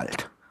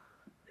zusammenknallt.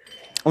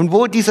 Und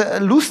wo diese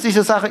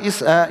lustige Sache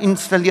ist,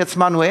 installiert es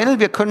manuell,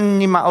 wir können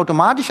nicht mehr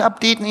automatisch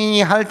updaten,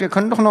 wir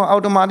können doch noch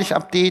automatisch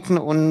updaten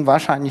und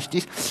wahrscheinlich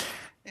dies.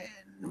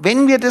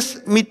 Wenn wir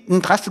das mit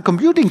einem Trusted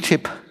Computing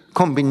Chip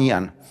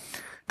kombinieren,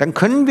 dann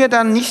können wir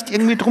da nicht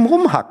irgendwie drum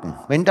rumhacken.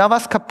 Wenn da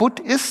was kaputt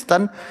ist,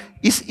 dann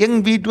ist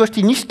irgendwie durch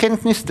die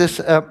Nichtkenntnis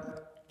des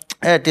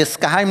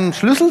geheimen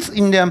Schlüssels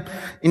in dem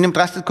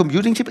Trusted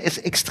Computing Chip es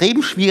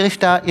extrem schwierig,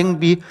 da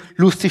irgendwie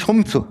lustig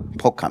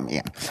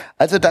rumzuprogrammieren.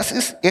 Also das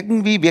ist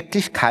irgendwie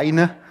wirklich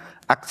keine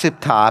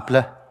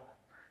akzeptable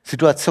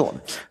Situation.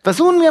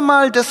 Versuchen wir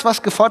mal das,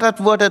 was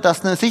gefordert wurde,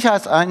 dass eine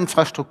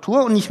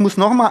Sicherheitsinfrastruktur, und ich muss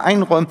nochmal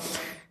einräumen,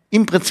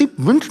 im Prinzip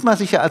wünscht man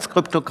sich ja als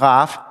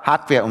Kryptograph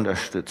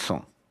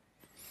Hardwareunterstützung.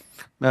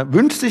 Man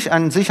wünscht sich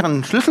einen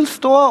sicheren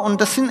Schlüsselstore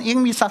und das sind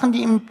irgendwie Sachen,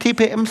 die im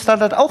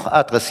TPM-Standard auch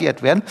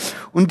adressiert werden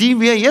und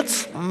die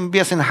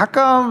wir sind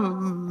Hacker,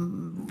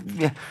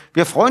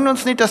 wir freuen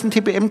uns nicht, dass ein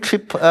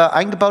TPM-Chip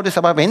eingebaut ist,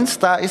 aber wenn es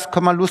da ist,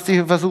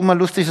 versuchen wir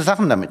lustige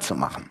Sachen damit zu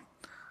machen.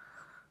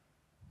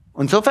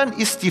 Insofern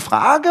ist die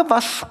Frage,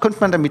 was könnte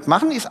man damit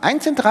machen, ist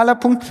ein zentraler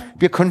Punkt,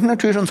 wir könnten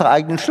natürlich unsere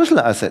eigenen Schlüssel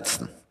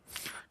ersetzen.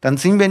 Dann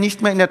sind wir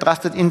nicht mehr in der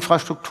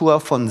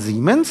Trusted-Infrastruktur von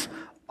Siemens,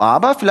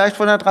 aber vielleicht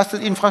von der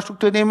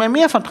Trusted-Infrastruktur, denen wir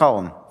mehr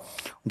vertrauen. Und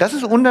das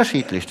ist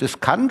unterschiedlich. Das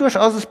kann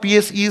durchaus das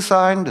BSI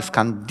sein, das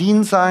kann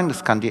DIN sein,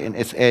 das kann die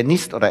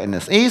NIST oder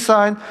NSA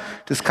sein,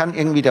 das kann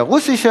irgendwie der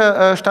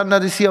russische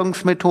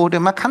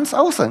Standardisierungsmethode, man kann es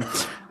auch sein.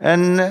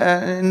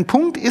 Ein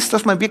Punkt ist,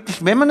 dass man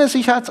wirklich, wenn man eine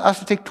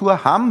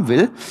Sicherheitsarchitektur haben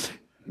will,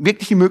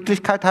 wirklich die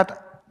Möglichkeit hat,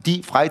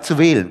 die frei zu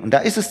wählen. Und da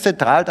ist es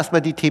zentral, dass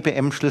wir die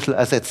TPM-Schlüssel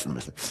ersetzen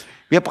müssen.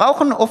 Wir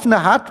brauchen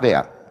offene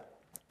Hardware.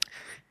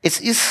 Es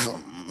ist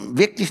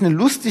wirklich eine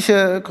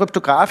lustige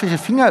kryptografische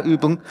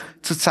Fingerübung,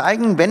 zu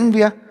zeigen, wenn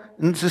wir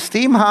ein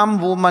System haben,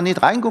 wo man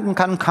nicht reingucken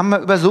kann, kann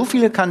man über so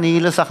viele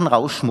Kanäle Sachen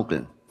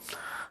rausschmuggeln.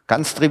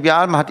 Ganz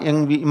trivial, man hat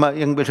irgendwie immer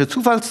irgendwelche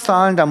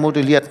Zufallszahlen, da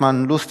modelliert man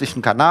einen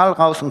lustigen Kanal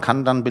raus und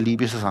kann dann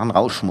beliebige Sachen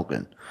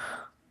rausschmuggeln.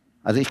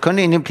 Also ich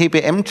könnte in dem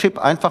TPM-Chip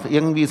einfach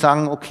irgendwie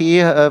sagen,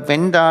 okay,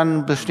 wenn da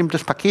ein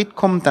bestimmtes Paket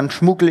kommt, dann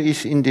schmuggle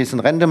ich in diesen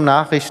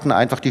Random-Nachrichten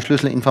einfach die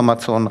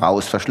Schlüsselinformationen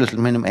raus,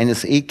 verschlüsselt mit einem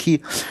NSE-Key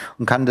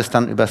und kann das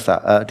dann über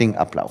das Ding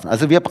ablaufen.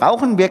 Also wir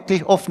brauchen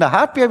wirklich offene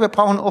Hardware, wir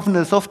brauchen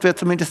offene Software,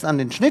 zumindest an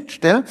den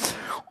Schnittstellen.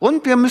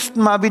 Und wir müssten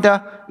mal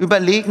wieder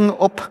überlegen,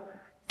 ob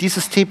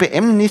dieses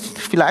TPM nicht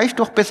vielleicht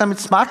doch besser mit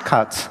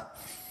Smartcards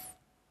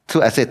zu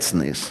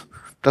ersetzen ist.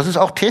 Das ist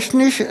auch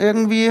technisch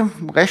irgendwie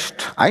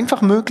recht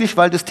einfach möglich,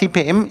 weil das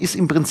TPM ist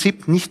im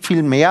Prinzip nicht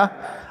viel mehr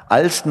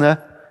als eine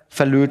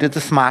verlötete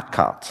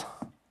Smartcard.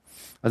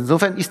 Also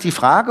insofern ist die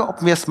Frage,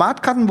 ob wir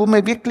Smartkarten, wo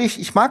wir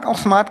wirklich, ich mag auch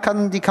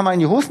Smartkarten, die kann man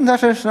in die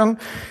Hosentasche stecken.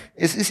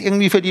 Es ist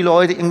irgendwie für die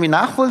Leute irgendwie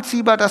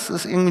nachvollziehbar, dass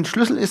es irgendwie ein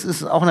Schlüssel ist.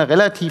 Es ist auch ein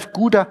relativ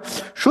guter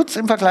Schutz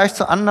im Vergleich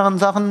zu anderen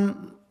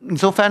Sachen.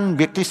 Insofern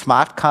wirklich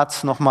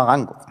Smartcards nochmal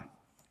rangucken.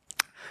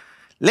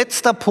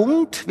 Letzter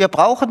Punkt, wir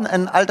brauchen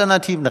einen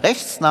alternativen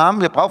Rechtsnamen,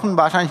 wir brauchen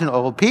wahrscheinlich einen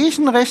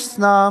europäischen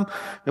Rechtsnamen,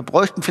 wir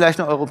bräuchten vielleicht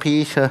eine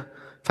europäische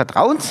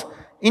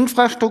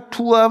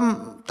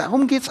Vertrauensinfrastruktur.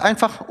 Darum geht es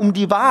einfach um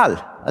die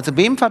Wahl. Also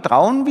wem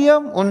vertrauen wir?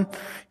 Und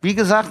wie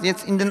gesagt,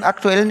 jetzt in den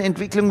aktuellen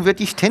Entwicklungen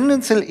würde ich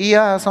tendenziell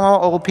eher, sagen wir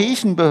mal,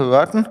 europäischen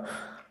Behörden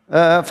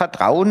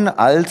vertrauen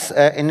als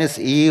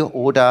NSE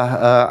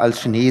oder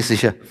als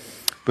chinesische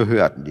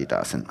Behörden, die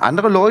da sind.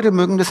 Andere Leute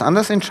mögen das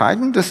anders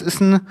entscheiden, das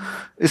ist ein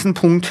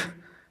Punkt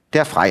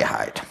der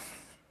Freiheit.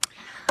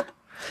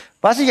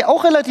 Was ich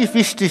auch relativ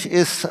wichtig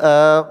ist,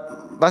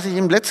 was ich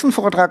im letzten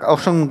Vortrag auch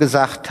schon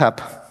gesagt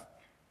habe,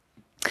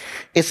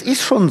 es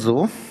ist schon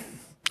so,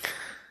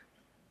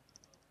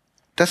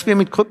 dass wir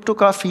mit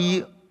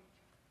Kryptographie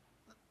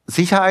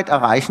Sicherheit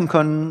erreichen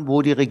können,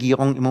 wo die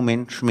Regierungen im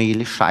Moment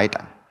schmählich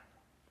scheitern.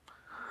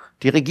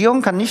 Die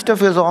Regierung kann nicht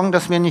dafür sorgen,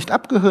 dass wir nicht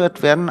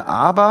abgehört werden,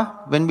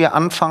 aber wenn wir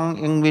anfangen,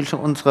 irgendwelche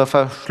unsere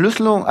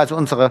Verschlüsselung, also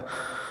unsere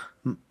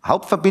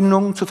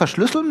Hauptverbindungen zu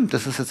verschlüsseln,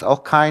 das ist jetzt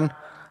auch kein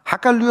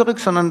Hackerlyrik,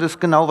 sondern das ist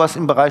genau, was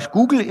im Bereich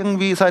Google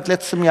irgendwie seit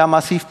letztem Jahr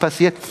massiv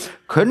passiert,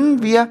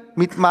 können wir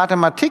mit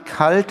Mathematik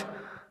halt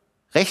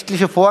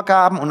rechtliche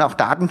Vorgaben und auch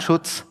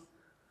Datenschutz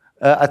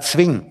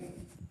erzwingen.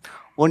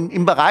 Und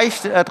im Bereich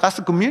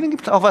Trusted Computing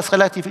gibt es auch was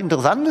relativ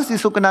Interessantes, die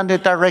sogenannte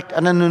Direct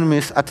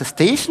Anonymous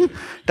Attestation.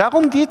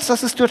 Darum geht es,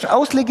 dass es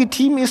durchaus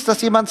legitim ist,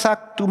 dass jemand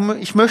sagt, du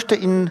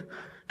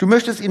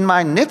möchtest in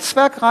mein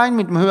Netzwerk rein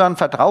mit einem höheren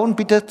Vertrauen,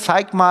 bitte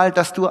zeig mal,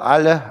 dass du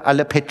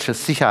alle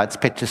Patches,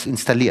 Sicherheitspatches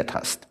installiert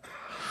hast.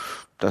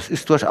 Das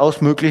ist durchaus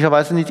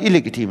möglicherweise nicht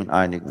illegitim in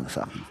einigen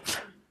Sachen.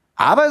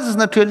 Aber es ist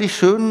natürlich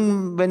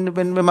schön, wenn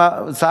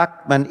man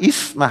sagt, man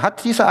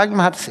hat diese Eigenschaft,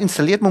 man hat es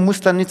installiert, man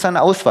muss dann nicht seinen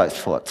Ausweis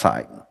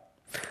vorzeigen.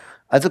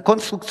 Also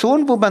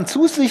Konstruktionen, wo man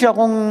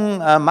Zusicherungen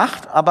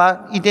macht,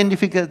 aber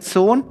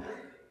Identifikation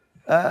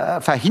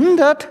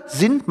verhindert,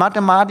 sind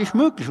mathematisch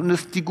möglich.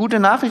 Und die gute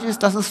Nachricht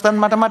ist, das ist dann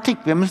Mathematik.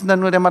 Wir müssen dann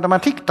nur der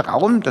Mathematik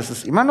trauen, das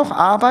ist immer noch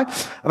Arbeit,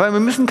 aber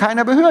wir müssen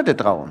keiner Behörde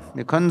trauen.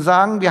 Wir können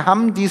sagen, wir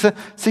haben diese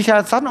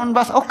Sicherheitssachen. Und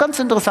was auch ganz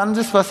interessant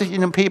ist, was ich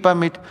in einem Paper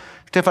mit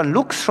Stefan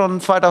Lux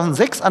schon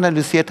 2006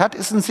 analysiert hat,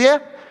 ist ein sehr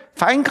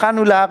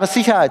feingranulares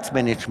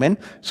Sicherheitsmanagement,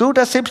 so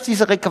dass selbst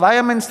diese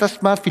Requirements,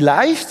 dass man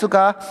vielleicht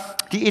sogar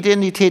die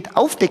Identität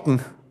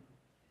aufdecken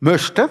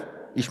möchte.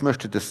 Ich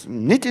möchte das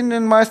nicht in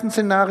den meisten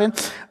Szenarien,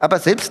 aber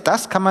selbst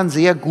das kann man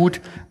sehr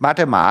gut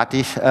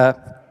mathematisch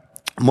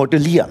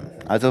modellieren.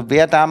 Also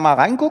wer da mal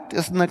reinguckt,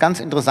 ist eine ganz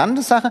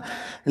interessante Sache.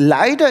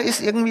 Leider ist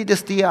irgendwie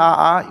das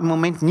DAA im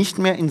Moment nicht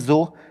mehr in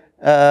so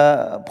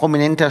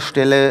prominenter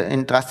Stelle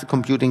in Trusted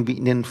Computing wie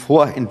in den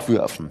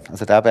Vorentwürfen.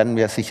 Also da werden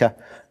wir sicher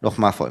noch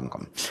mal Folgen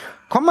kommen.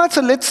 Kommen wir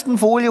zur letzten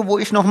Folie, wo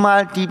ich noch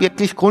mal die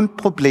wirklich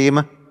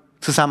Grundprobleme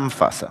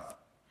zusammenfasse.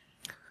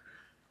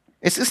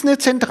 Es ist eine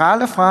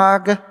zentrale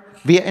Frage,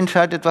 wer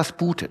entscheidet, was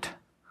bootet.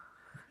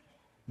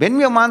 Wenn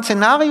wir mal ein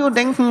Szenario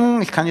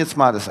denken, ich kann jetzt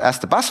mal das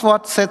erste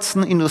Passwort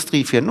setzen,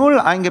 Industrie 4.0,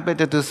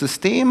 eingebettete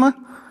Systeme,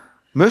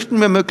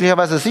 möchten wir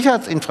möglicherweise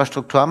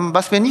Sicherheitsinfrastruktur haben.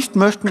 Was wir nicht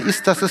möchten,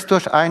 ist, dass es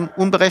durch einen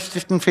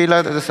unbeabsichtigten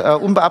Fehler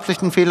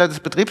des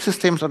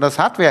Betriebssystems oder des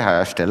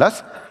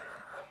Hardwareherstellers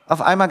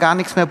auf einmal gar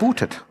nichts mehr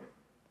bootet.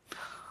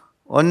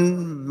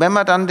 Und wenn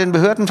man dann den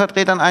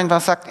Behördenvertretern einfach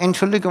sagt,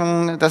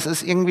 Entschuldigung, das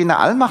ist irgendwie eine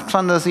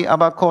Allmachtfantasie,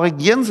 aber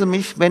korrigieren Sie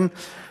mich, wenn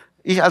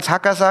ich als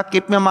Hacker sage,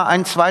 gebt mir mal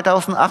ein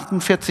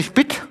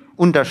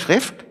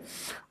 2048-Bit-Unterschrift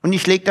und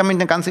ich lege damit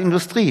eine ganze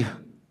Industrie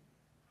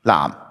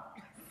lahm.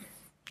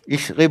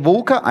 Ich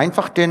revoke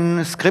einfach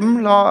den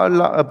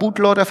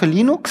Scrim-Bootloader für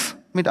Linux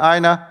mit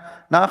einer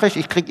Nachricht,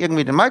 ich kriege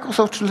irgendwie den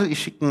Microsoft-Schlüssel,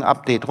 ich schicke ein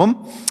Update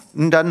rum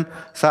und dann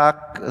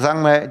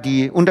sagen wir,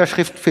 die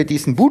Unterschrift für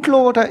diesen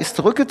Bootloader ist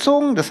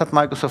zurückgezogen, das hat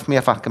Microsoft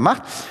mehrfach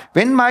gemacht.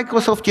 Wenn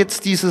Microsoft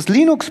jetzt dieses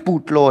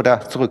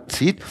Linux-Bootloader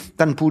zurückzieht,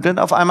 dann booten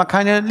auf einmal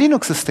keine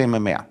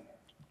Linux-Systeme mehr.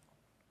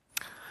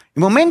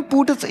 Im Moment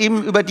bootet es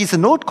eben über diese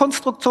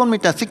Node-Konstruktion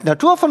mit der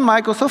Signatur von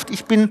Microsoft.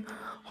 Ich bin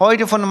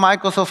heute von einem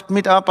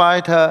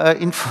Microsoft-Mitarbeiter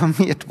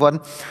informiert worden,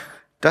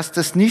 dass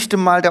das nicht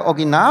einmal der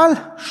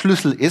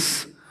Originalschlüssel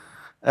ist,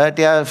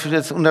 der für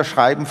das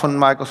Unterschreiben von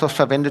Microsoft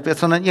verwendet wird,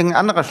 sondern irgendein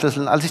anderer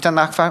Schlüssel. Als ich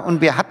danach fragte,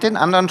 und wer hat den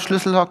anderen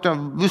Schlüssel, sagte er,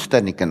 wüsste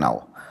er nicht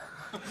genau.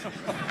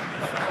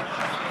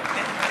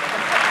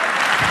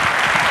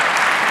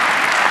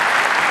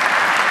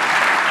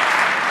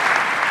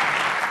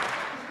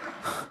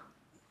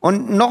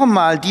 Und noch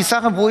einmal, die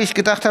Sache, wo ich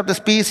gedacht habe,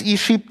 das BSI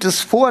schiebt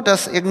es vor,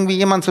 dass irgendwie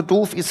jemand so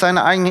doof ist,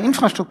 seine eigene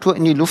Infrastruktur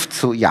in die Luft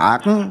zu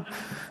jagen,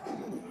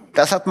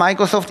 das hat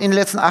Microsoft in den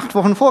letzten 8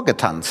 Wochen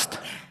vorgetanzt.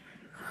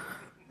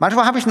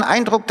 Manchmal habe ich den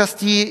Eindruck, dass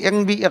die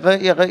irgendwie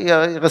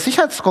ihre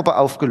Sicherheitsgruppe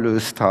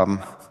aufgelöst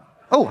haben.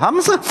 Oh,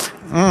 haben sie?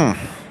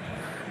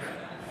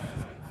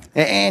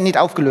 Nicht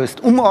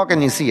aufgelöst,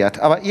 umorganisiert.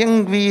 Aber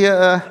irgendwie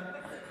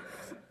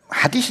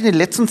hatte ich in den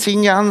letzten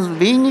 10 Jahren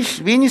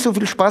wenig so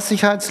viel Spaß,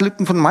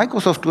 Sicherheitslücken von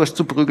Microsoft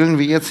durchzuprügeln,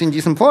 wie jetzt in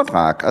diesem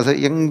Vortrag. Also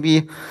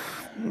irgendwie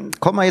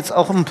kommen wir jetzt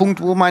auch an einen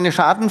Punkt, wo meine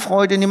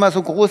Schadenfreude nicht mehr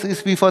so groß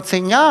ist wie vor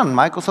 10 Jahren.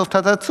 Microsoft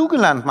hat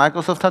dazugelernt.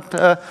 Microsoft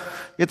hat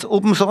jetzt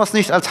Open Source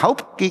nicht als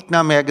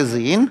Hauptgegner mehr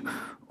gesehen.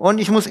 Und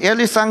ich muss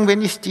ehrlich sagen,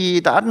 wenn ich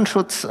die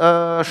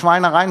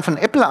Datenschutzschweinereien von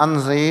Apple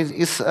ansehe,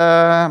 ist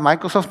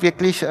Microsoft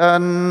wirklich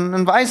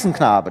ein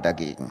Waisenknabe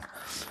dagegen.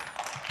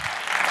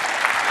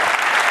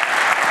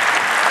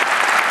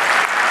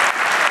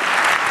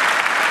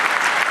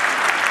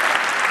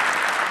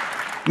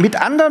 Mit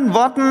anderen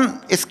Worten,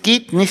 es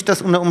geht nicht,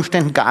 dass unter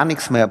Umständen gar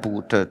nichts mehr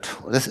bootet.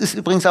 Das ist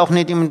übrigens auch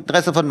nicht im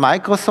Interesse von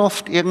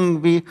Microsoft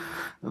irgendwie.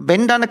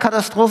 Wenn da eine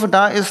Katastrophe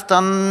da ist,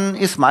 dann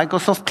ist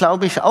Microsoft,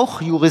 glaube ich,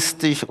 auch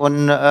juristisch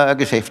und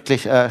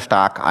geschäftlich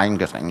stark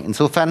eingeschränkt.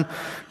 Insofern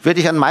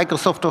würde ich an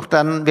Microsoft doch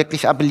dann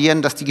wirklich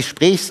appellieren, dass die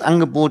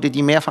Gesprächsangebote,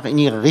 die mehrfach in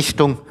ihre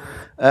Richtung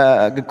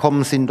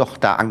gekommen sind, doch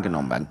da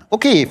angenommen werden.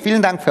 Okay,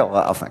 vielen Dank für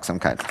eure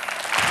Aufmerksamkeit.